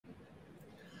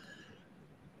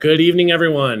Good evening,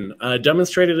 everyone.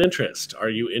 Demonstrated interest. Are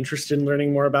you interested in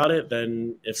learning more about it?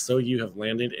 Then, if so, you have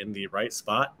landed in the right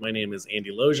spot. My name is Andy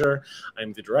Losier.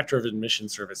 I'm the Director of Admission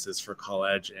Services for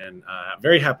Colledge, and I'm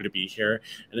very happy to be here,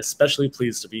 and especially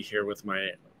pleased to be here with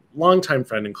my longtime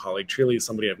friend and colleague, truly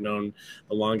somebody I've known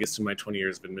the longest in my 20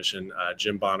 years of admission,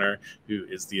 Jim Bonner, who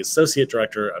is the Associate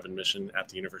Director of Admission at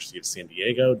the University of San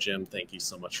Diego. Jim, thank you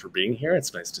so much for being here.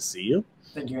 It's nice to see you.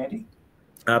 Thank you, Andy.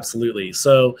 Absolutely.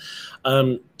 So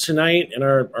tonight in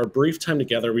our brief time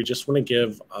together, we just want to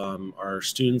give our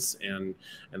students and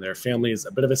their families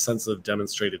a bit of a sense of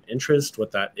demonstrated interest,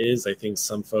 what that is. I think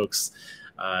some folks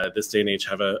this day and age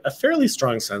have a fairly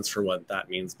strong sense for what that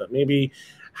means, but maybe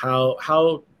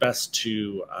how best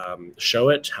to show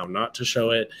it, how not to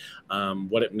show it,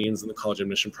 what it means in the college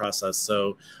admission process.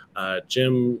 So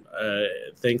Jim,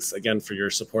 thanks again for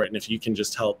your support. And if you can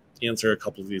just help answer a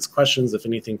couple of these questions, if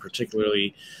anything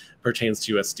particularly pertains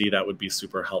to USD, that would be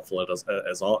super helpful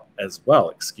as well.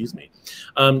 Excuse me.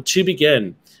 To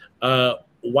begin,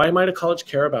 why might a college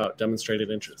care about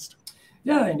demonstrated interest?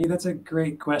 Yeah, Andy, that's a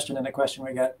great question, and a question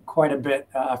we get quite a bit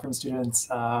from students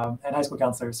and high school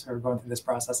counselors who are going through this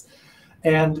process.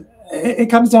 And it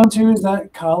comes down to is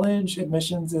that college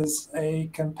admissions is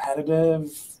a competitive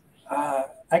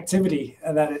activity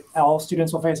that all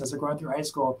students will face as they're going through high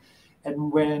school.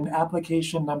 And when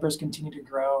application numbers continue to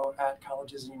grow at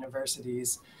colleges and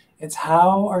universities, it's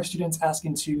how are students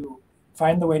asking to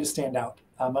find the way to stand out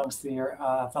amongst their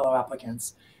fellow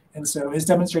applicants. And so is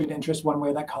demonstrated interest one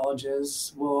way that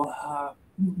colleges will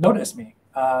notice me?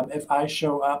 If I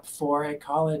show up for a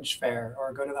college fair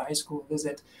or go to the high school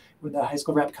visit when the high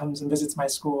school rep comes and visits my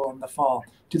school in the fall,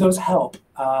 do those help?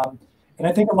 And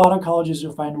I think a lot of colleges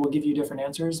you'll find will give you different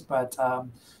answers, but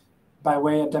by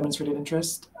way of demonstrated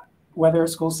interest, whether a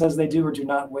school says they do or do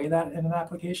not weigh that in an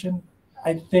application,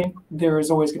 I think there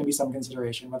is always going to be some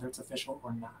consideration, whether it's official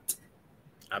or not.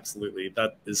 Absolutely,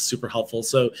 that is super helpful.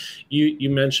 So you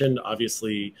mentioned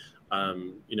obviously,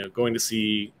 going to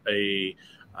see a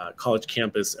college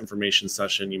campus information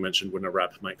session. You mentioned when a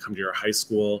rep might come to your high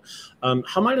school.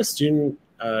 How might a student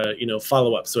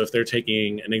follow up? So if they're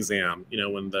taking an exam,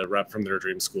 when the rep from their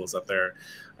dream school is at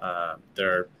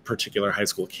their particular high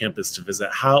school campus to visit,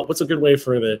 what's a good way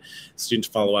for the student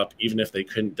to follow up, even if they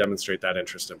couldn't demonstrate that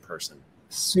interest in person?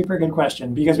 Super good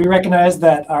question, because we recognize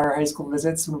that our high school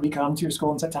visits, when we come to your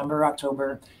school in September or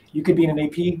October, you could be in an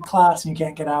AP class and you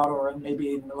can't get out, or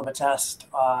maybe in the middle of a test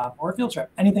or a field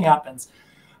trip. Anything happens.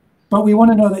 But we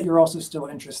want to know that you're also still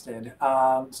interested.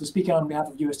 So speaking on behalf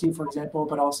of USD, for example,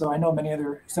 but also I know many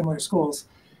other similar schools,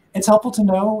 it's helpful to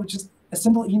know just a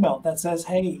simple email that says,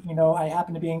 hey, I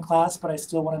happen to be in class, but I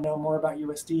still want to know more about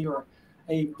USD, or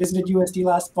I visited USD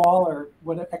last fall, or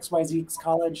what XYZ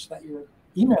college that you're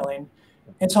emailing.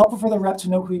 It's helpful for the rep to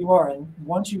know who you are. And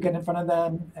once you get in front of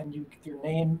them and your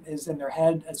name is in their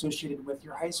head associated with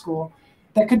your high school,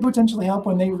 that could potentially help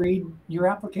when they read your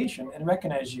application and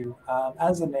recognize you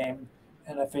as a name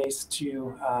and a face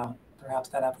to perhaps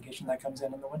that application that comes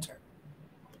in the winter.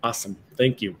 Awesome.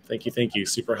 Thank you. Thank you. Thank you.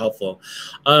 Super helpful.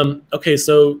 Okay.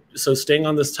 So staying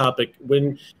on this topic,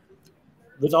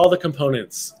 with all the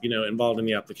components, involved in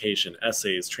the application,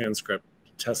 essays, transcript,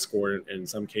 test score, in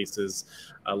some cases,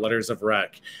 letters of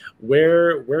rec,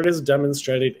 where does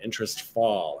demonstrated interest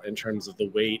fall in terms of the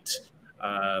weight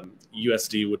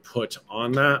USD would put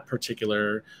on that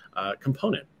particular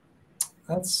component?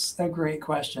 That's a great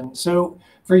question. So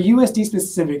for USD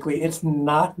specifically, it's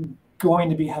not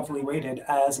going to be heavily weighted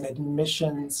as an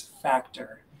admissions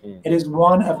factor. It is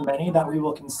one of many that we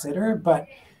will consider, but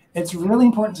it's really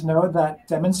important to know that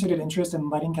demonstrated interest in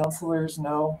letting counselors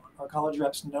know or college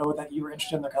reps know that you are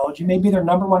interested in their college. You may be their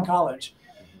 #1 college,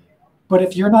 but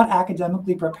if you're not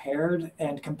academically prepared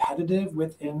and competitive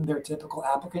within their typical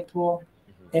applicant pool,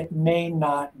 it may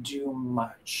not do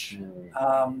much.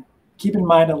 Keep in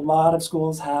mind, a lot of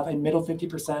schools have a middle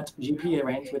 50% GPA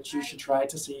range, which you should try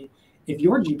to see if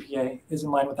your GPA is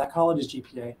in line with that college's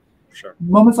GPA. Sure.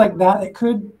 Moments like that, it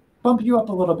could bump you up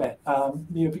a little bit,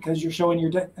 because you're showing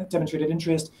your demonstrated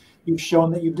interest. You've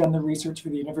shown that you've done the research for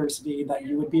the university, that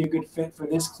you would be a good fit for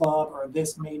this club or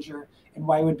this major, and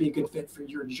why it would be a good fit for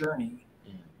your journey.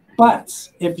 But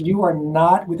if you are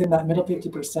not within that middle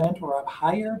 50% or up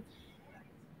higher,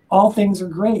 all things are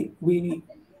great. We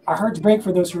are hard to break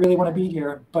for those who really want to be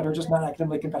here, but are just not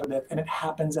academically competitive, and it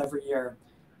happens every year.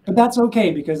 But that's okay,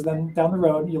 because then down the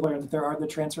road, you learn that there are the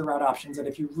transfer route options, that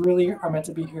if you really are meant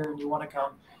to be here and you want to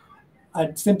come,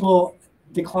 a simple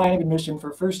decline of admission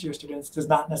for first-year students does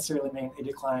not necessarily mean a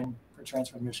decline for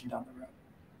transfer admission down the road.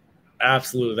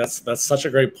 Absolutely. That's such a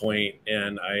great point.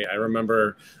 And I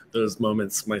remember those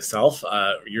moments myself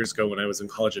years ago when I was in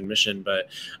college admission. But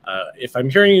if I'm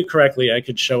hearing you correctly, I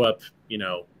could show up,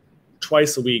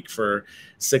 twice a week for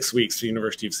 6 weeks to the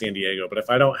University of San Diego. But if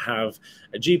I don't have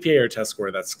a GPA or test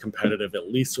score that's competitive,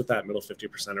 at least with that middle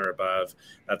 50% or above,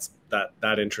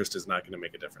 that interest is not going to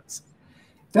make a difference.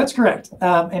 That's correct.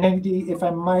 And indeed, if I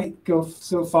might go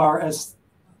so far as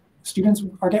students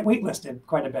get waitlisted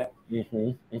quite a bit.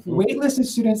 Waitlisted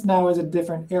students now is a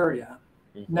different area.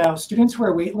 Now, students who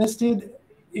are waitlisted,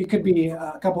 it could be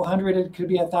a couple hundred, it could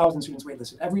be 1,000 students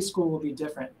waitlisted. Every school will be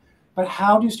different. But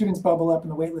how do students bubble up in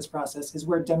the waitlist process is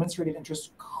where demonstrated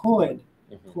interest could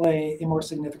play a more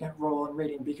significant role in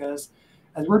rating, because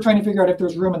as we're trying to figure out if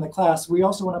there's room in the class, we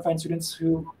also want to find students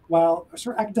who, while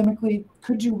sort of academically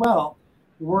could do well,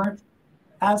 weren't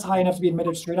as high enough to be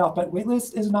admitted straight off. But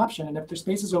waitlist is an option, and if their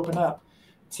spaces open up,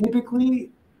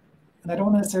 typically, and I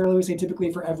don't necessarily say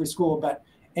typically for every school, but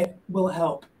it will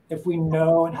help if we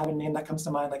know and have a name that comes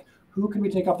to mind, like who can we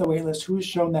take off the waitlist, who has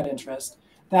shown that interest.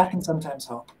 That can sometimes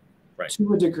help, right,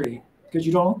 to a degree, because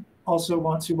you don't also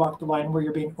want to walk the line where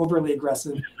you're being overly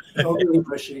aggressive and overly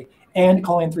pushy and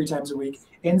calling 3 times a week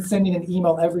and sending an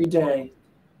email every day,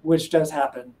 which does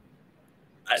happen.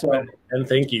 So, and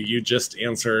thank you. You just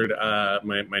answered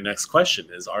my next question: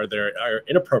 is are there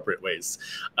inappropriate ways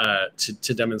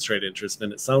to demonstrate interest?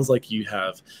 And it sounds like you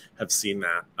have seen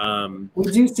that.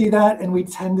 We do see that, and we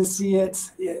tend to see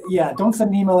it. Yeah, don't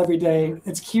send an email every day.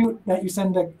 It's cute that you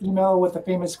send an email with a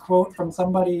famous quote from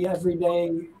somebody every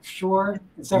day. Sure,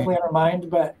 it's definitely on our mind,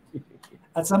 but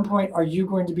at some point, are you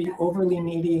going to be overly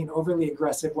needy and overly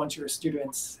aggressive once you're a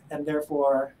student, and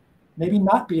therefore maybe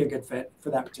not be a good fit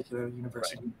for that particular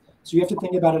university? Right. So you have to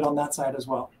think about it on that side as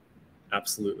well.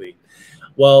 Absolutely.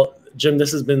 Well, Jim,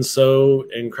 this has been so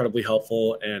incredibly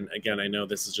helpful. And again, I know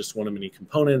this is just one of many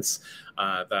components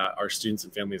that our students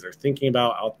and families are thinking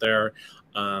about out there.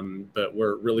 But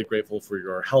we're really grateful for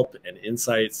your help and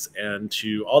insights. And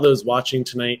to all those watching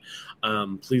tonight,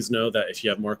 please know that if you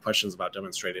have more questions about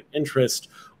demonstrated interest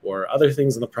or other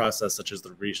things in the process, such as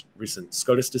the recent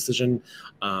SCOTUS decision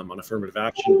on affirmative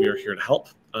action, we are here to help.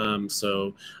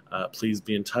 So please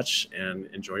be in touch and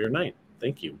enjoy your night.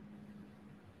 Thank you.